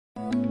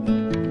Look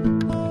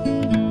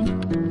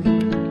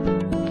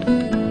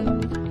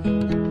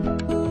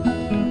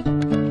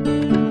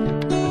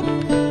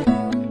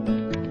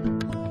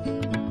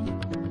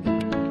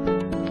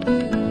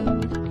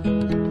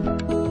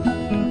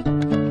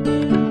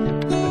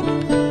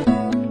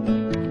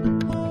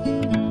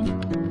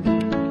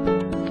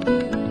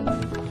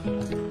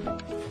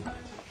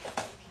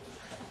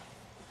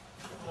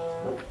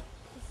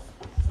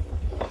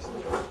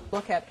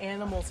at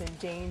Animals in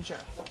Danger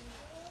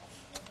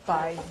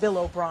by Bill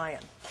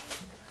O'Brien.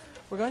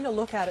 We're going to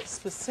look at it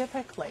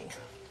specifically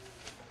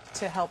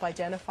to help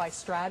identify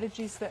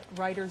strategies that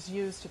writers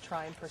use to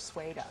try and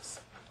persuade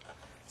us.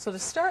 So to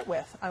start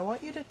with, I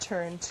want you to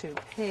turn to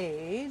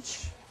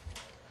page,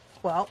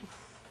 well,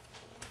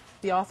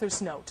 the author's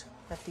note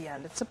at the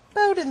end. It's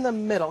about in the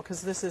middle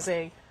because this is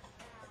a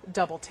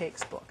double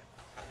takes book.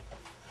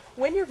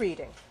 When you're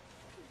reading,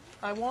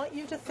 I want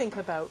you to think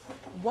about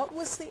what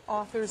was the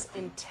author's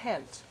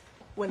intent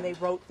when he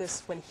wrote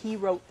this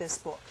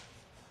book.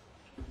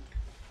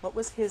 What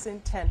was his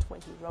intent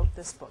when he wrote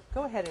this book?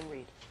 Go ahead and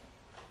read.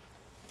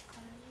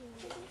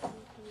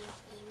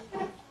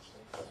 I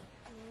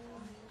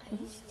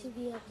used to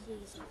be a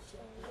police officer,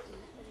 but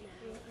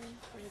now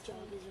my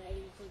job is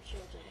writing for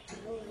children.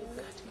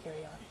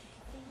 Carry on.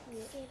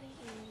 Saving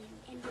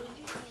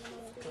endangered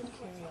animals is important.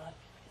 Carry on.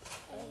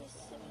 I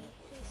used to be a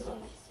police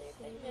officer,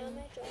 but now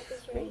my job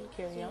is writing for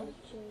Carry on.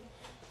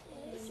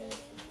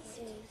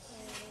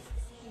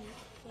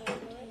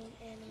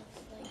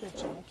 Good,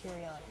 Jenna.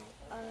 Carry on.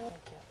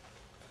 Thank you.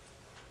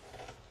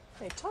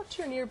 Okay, talk to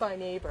your nearby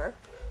neighbor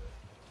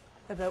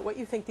about what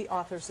you think the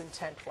author's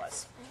intent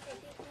was.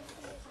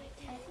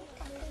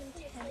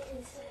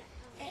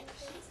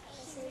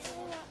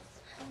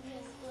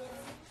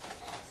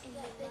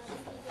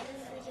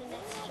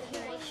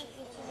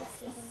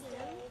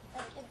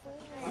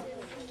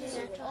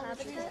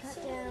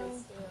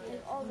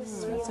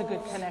 That's a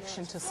good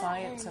connection to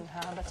science and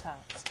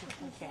habitats. Good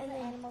thinking. And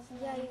animals,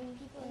 yeah, even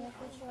people in the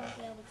future won't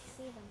be able to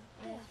see them.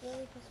 And it's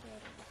really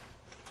persuasive.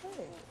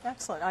 Okay,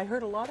 excellent. I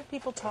heard a lot of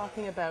people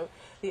talking about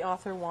the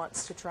author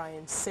wants to try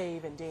and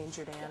save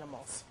endangered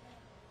animals.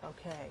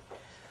 Okay.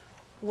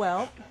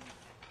 Well,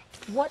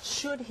 what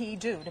should he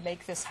do to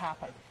make this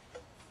happen?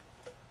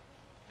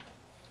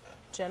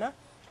 Jenna?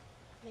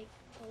 Make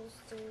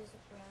posters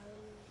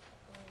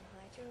around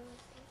hydro.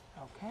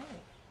 Okay.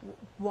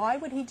 Why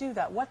would he do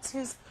that? What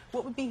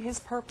would be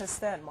his purpose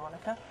then,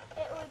 Monica?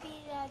 It would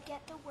be to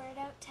get the word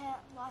out to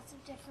lots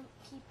of different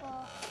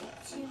people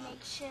to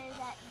make sure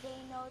that they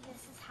know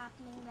this is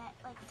happening, that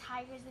like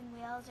tigers and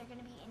whales are going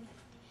to be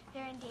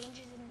they're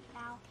endangered, and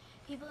now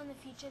people in the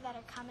future that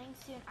are coming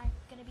soon aren't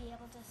going to be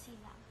able to see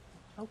them.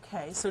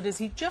 Okay, so does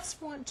he just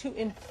want to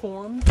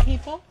inform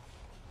people?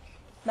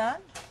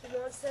 Matt? He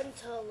wants them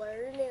to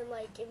learn and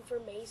like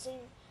information,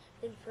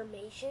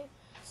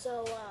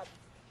 so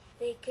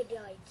they could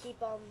like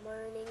keep on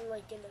learning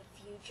like in the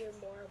future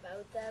more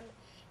about them,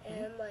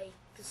 and like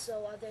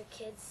so other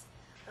kids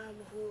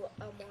who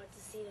want to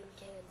see them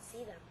can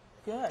see them.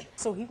 Good.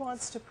 So he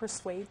wants to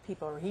persuade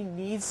people, or he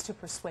needs to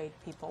persuade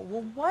people.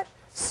 Well, what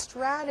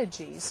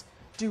strategies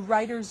do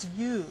writers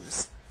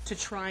use to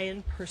try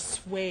and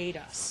persuade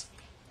us?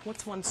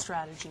 What's one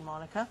strategy,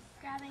 Monica?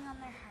 Grabbing on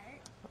their heart.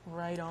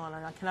 Right on.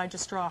 And can I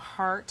just draw a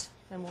heart,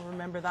 and we'll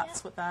remember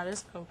that's what that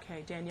is?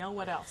 Okay, Danielle,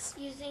 what else?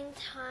 Using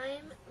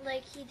time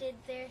like he did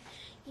there,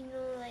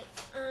 like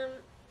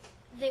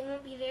they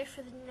won't be there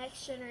for the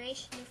next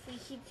generation if we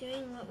keep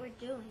doing what we're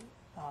doing.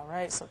 All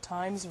right, so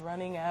time's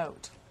running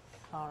out.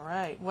 All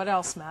right, what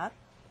else, Matt?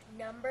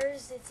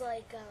 Numbers, it's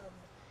like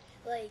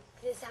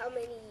this how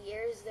many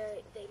years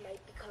they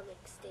might become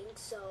extinct,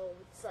 so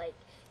it's like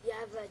you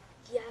have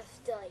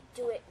to like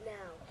do it now.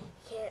 You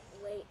can't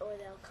wait or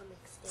they'll come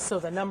extinct. So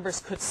the numbers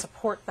could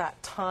support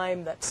that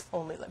time that's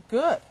only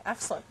good.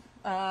 Excellent.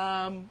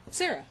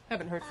 Sarah,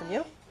 haven't heard from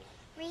you.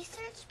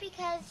 Research,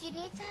 because you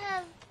need to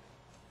have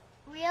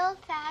real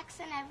facts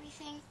and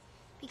everything,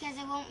 because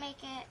it won't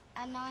make it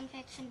a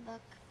nonfiction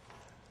book.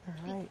 All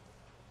right. It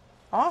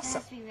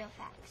Awesome. has to be real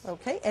facts.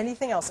 Okay,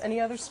 anything else? Any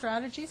other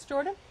strategies,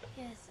 Jordan?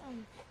 Yes,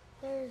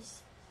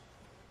 there's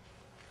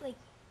like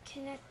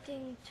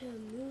connecting to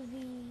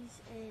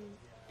movies and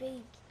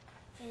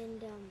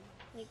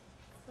like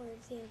for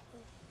example,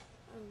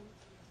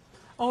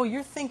 Oh,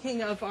 you're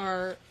thinking of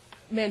our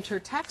mentor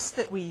text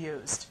that we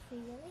used.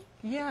 really?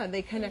 Yeah,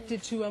 they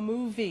connected to a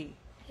movie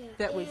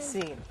that we've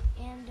seen.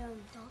 And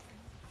dolphins.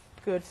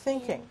 Good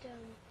thinking. And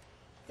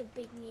the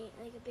big name,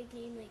 like a big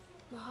name like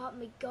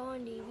Mahatma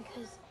Gandhi,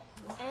 because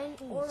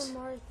or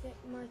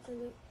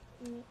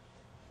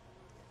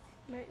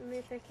Martin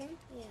Luther King.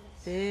 Yes.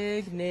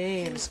 Big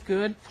names.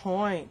 Good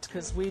point,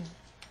 because we'd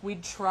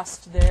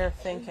trust their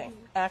thinking.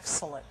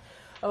 Excellent.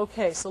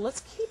 Okay, so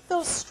let's keep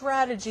those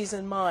strategies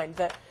in mind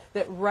that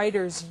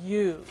writers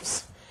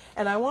use.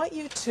 And I want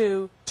you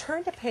to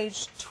turn to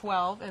page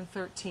 12 and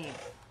 13.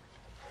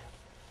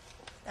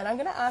 And I'm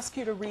going to ask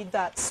you to read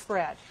that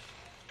spread.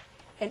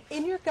 And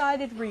in your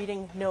guided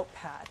reading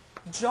notepad,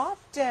 jot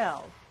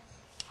down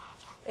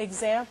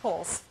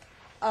examples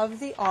of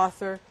the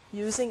author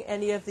using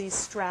any of these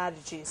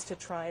strategies to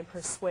try and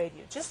persuade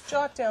you. Just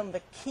jot down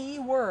the key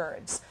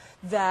words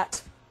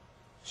that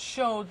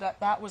showed that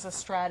that was a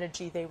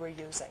strategy they were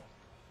using.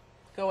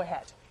 Go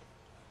ahead.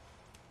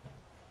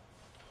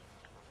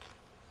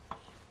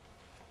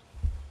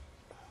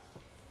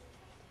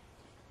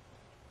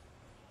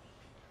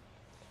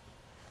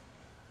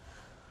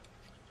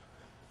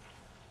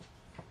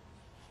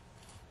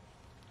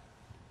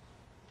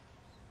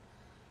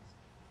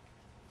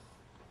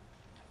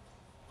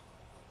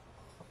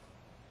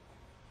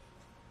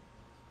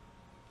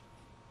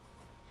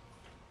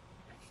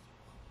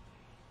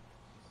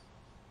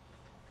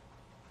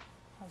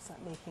 How's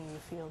that making you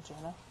feel,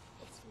 Jenna?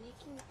 It's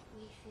making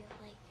me feel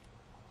like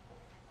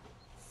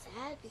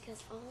sad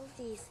because all of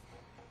these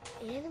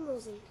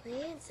animals and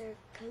plants are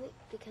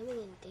becoming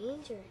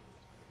endangered.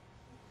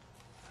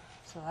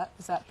 So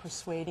is that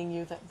persuading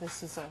you that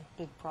this is a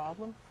big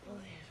problem? Oh,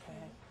 yeah.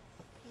 Okay.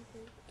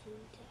 People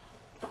need to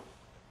help.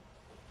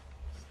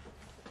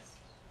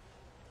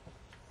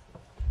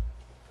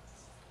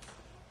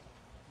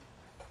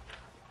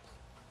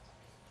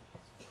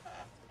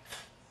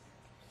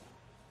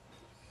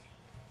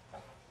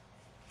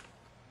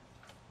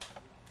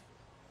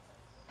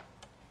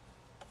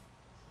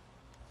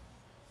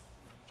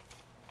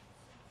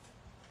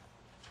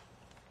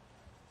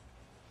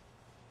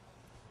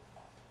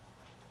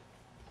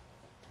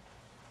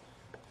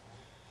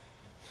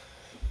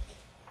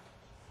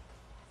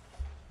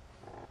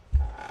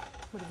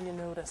 What have you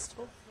noticed?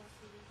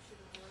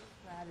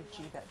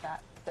 Strategy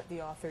that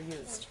the author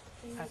used.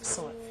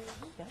 Excellent.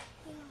 Yeah.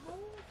 You know how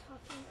we were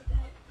talking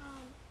about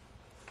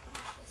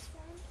this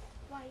one,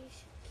 why you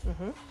should keep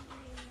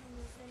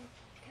animals in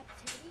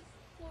captivity?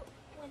 Well,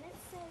 when it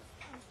says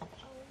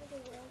all over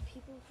the world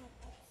people have